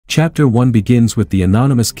Chapter 1 begins with the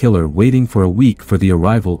anonymous killer waiting for a week for the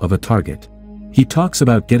arrival of a target. He talks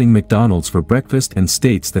about getting McDonald's for breakfast and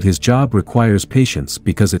states that his job requires patience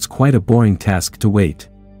because it's quite a boring task to wait.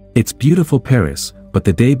 It's beautiful Paris, but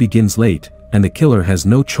the day begins late, and the killer has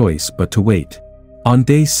no choice but to wait. On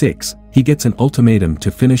day 6, he gets an ultimatum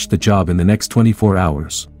to finish the job in the next 24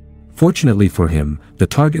 hours. Fortunately for him, the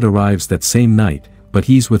target arrives that same night, but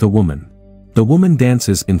he's with a woman. The woman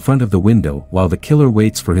dances in front of the window while the killer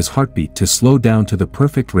waits for his heartbeat to slow down to the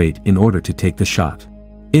perfect rate in order to take the shot.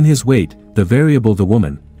 In his wait, the variable the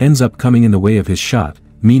woman ends up coming in the way of his shot,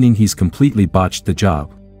 meaning he's completely botched the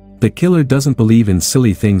job. The killer doesn't believe in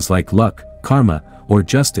silly things like luck, karma, or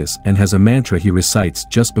justice and has a mantra he recites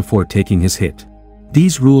just before taking his hit.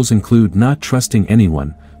 These rules include not trusting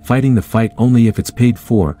anyone, fighting the fight only if it's paid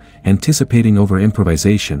for, anticipating over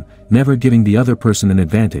improvisation, never giving the other person an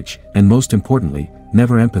advantage, and most importantly,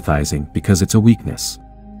 never empathizing because it's a weakness.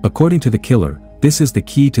 According to the killer, this is the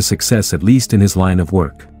key to success at least in his line of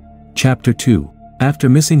work. Chapter 2. After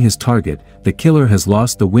missing his target, the killer has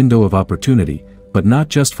lost the window of opportunity, but not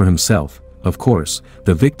just for himself. Of course,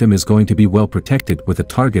 the victim is going to be well protected with a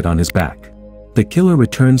target on his back. The killer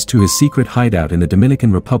returns to his secret hideout in the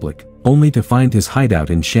Dominican Republic, only to find his hideout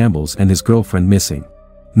in shambles and his girlfriend missing.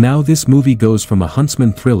 Now this movie goes from a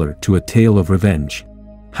huntsman thriller to a tale of revenge.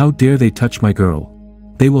 How dare they touch my girl?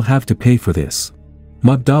 They will have to pay for this.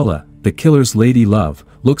 Magdala, the killer's lady love,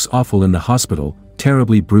 looks awful in the hospital,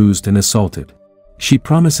 terribly bruised and assaulted. She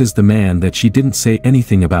promises the man that she didn't say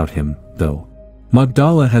anything about him, though.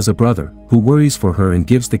 Magdala has a brother, who worries for her and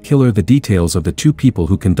gives the killer the details of the 2 people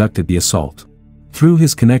who conducted the assault. Through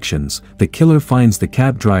his connections, the killer finds the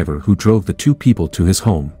cab driver who drove the 2 people to his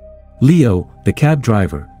home. Leo, the cab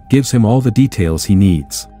driver, gives him all the details he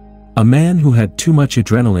needs. A man who had too much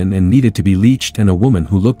adrenaline and needed to be leeched and a woman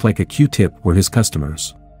who looked like a Q-tip were his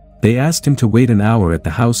customers. They asked him to wait an hour at the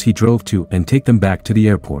house he drove to and take them back to the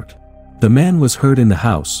airport. The man was hurt in the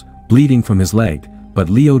house, bleeding from his leg, but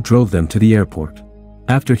Leo drove them to the airport.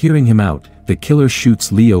 After hearing him out, the killer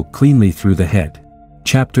shoots Leo cleanly through the head.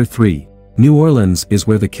 Chapter 3. New Orleans is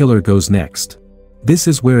where the killer goes next. This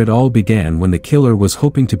is where it all began when the killer was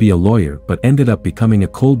hoping to be a lawyer but ended up becoming a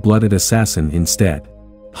cold-blooded assassin instead.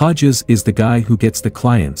 Hodges is the guy who gets the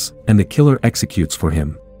clients, and the killer executes for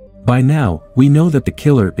him. By now, we know that the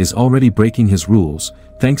killer is already breaking his rules,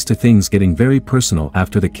 thanks to things getting very personal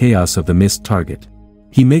after the chaos of the missed target.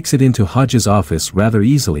 He makes it into Hodges' office rather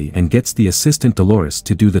easily and gets the assistant Dolores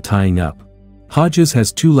to do the tying up. Hodges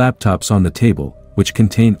has 2 laptops on the table, which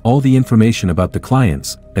contain all the information about the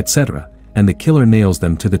clients, etc., and the killer nails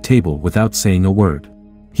them to the table without saying a word.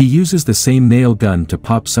 He uses the same nail gun to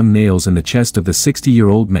pop some nails in the chest of the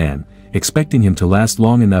 60-year-old man, expecting him to last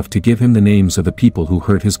long enough to give him the names of the people who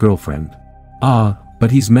hurt his girlfriend.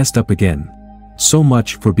 But he's messed up again. So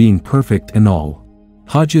much for being perfect and all.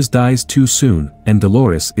 Hodges dies too soon, and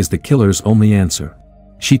Dolores is the killer's only answer.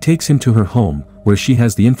 She takes him to her home, where she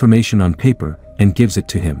has the information on paper, and gives it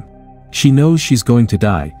to him. She knows she's going to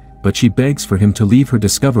die, but she begs for him to leave her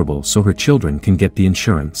discoverable so her children can get the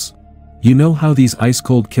insurance. You know how these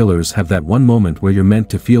ice-cold killers have that one moment where you're meant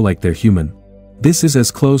to feel like they're human? This is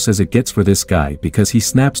as close as it gets for this guy because he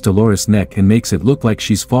snaps Dolores' neck and makes it look like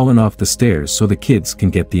she's fallen off the stairs so the kids can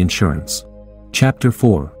get the insurance. Chapter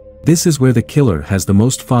 4. This is where the killer has the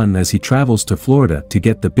most fun as he travels to Florida to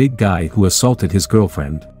get the big guy who assaulted his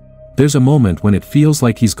girlfriend. There's a moment when it feels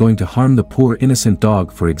like he's going to harm the poor innocent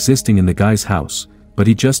dog for existing in the guy's house, but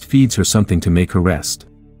he just feeds her something to make her rest.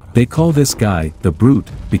 They call this guy the Brute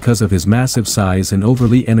because of his massive size and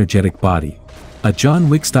overly energetic body. A John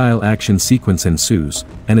Wick-style action sequence ensues,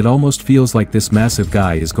 and it almost feels like this massive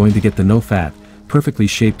guy is going to get the no-fat, perfectly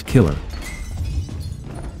shaped killer.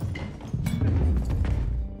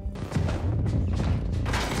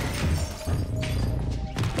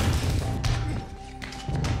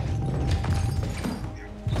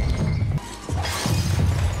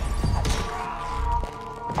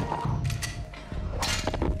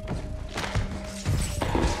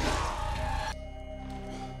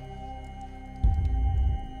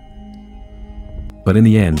 But in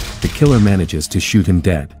the end, the killer manages to shoot him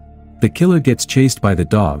dead. The killer gets chased by the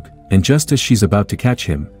dog, and just as she's about to catch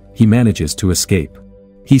him, he manages to escape.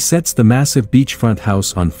 He sets the massive beachfront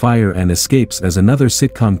house on fire and escapes as another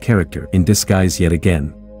sitcom character in disguise yet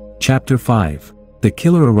again. Chapter 5. The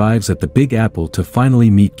killer arrives at the Big Apple to finally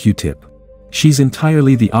meet Q-Tip. She's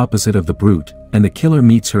entirely the opposite of the Brute, and the killer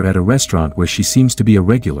meets her at a restaurant where she seems to be a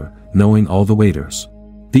regular, knowing all the waiters.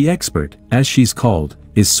 The expert, as she's called,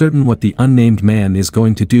 is certain what the unnamed man is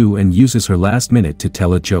going to do and uses her last minute to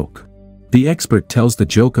tell a joke. The expert tells the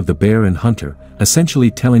joke of the bear and hunter, essentially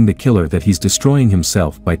telling the killer that he's destroying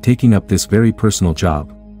himself by taking up this very personal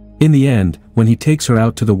job. In the end, when he takes her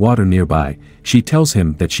out to the water nearby, she tells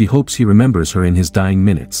him that she hopes he remembers her in his dying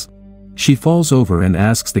minutes. She falls over and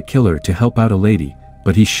asks the killer to help out a lady,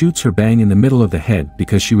 but he shoots her bang in the middle of the head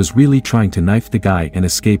because she was really trying to knife the guy and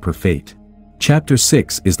escape her fate. Chapter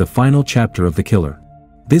 6 is the final chapter of The Killer.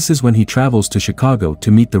 This is when he travels to Chicago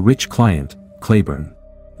to meet the rich client, Claiborne.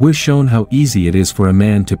 We're shown how easy it is for a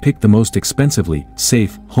man to pick the most expensively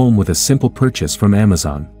safe home with a simple purchase from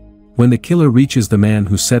Amazon. When the killer reaches the man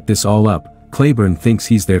who set this all up, Claiborne thinks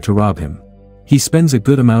he's there to rob him. He spends a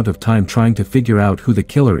good amount of time trying to figure out who the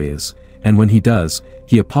killer is, and when he does,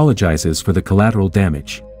 he apologizes for the collateral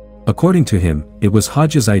damage. According to him, it was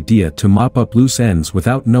Hodges' idea to mop up loose ends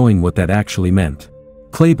without knowing what that actually meant.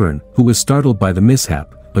 Claiborne, who was startled by the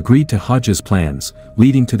mishap, agreed to Hodges' plans,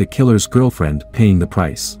 leading to the killer's girlfriend paying the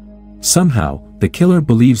price. Somehow, the killer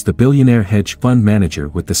believes the billionaire hedge fund manager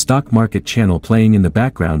with the stock market channel playing in the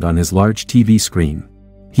background on his large TV screen.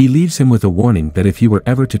 He leaves him with a warning that if he were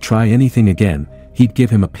ever to try anything again, he'd give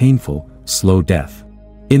him a painful, slow death.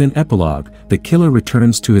 In an epilogue, the killer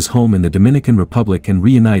returns to his home in the Dominican Republic and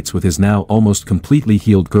reunites with his now almost completely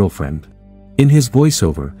healed girlfriend. In his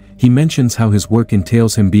voiceover, he mentions how his work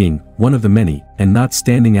entails him being one of the many and not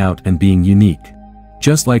standing out and being unique.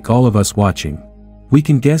 Just like all of us watching, we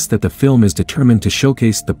can guess that the film is determined to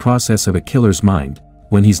showcase the process of a killer's mind.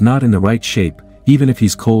 When he's not in the right shape, even if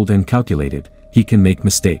he's cold and calculated, he can make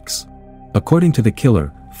mistakes. According to the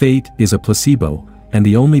killer, fate is a placebo, and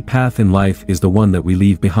the only path in life is the one that we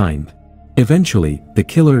leave behind. Eventually, the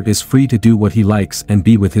killer is free to do what he likes and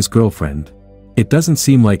be with his girlfriend. It doesn't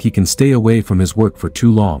seem like he can stay away from his work for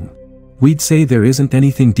too long. We'd say there isn't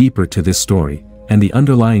anything deeper to this story, and the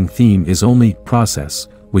underlying theme is only process,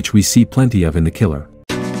 which we see plenty of in The Killer.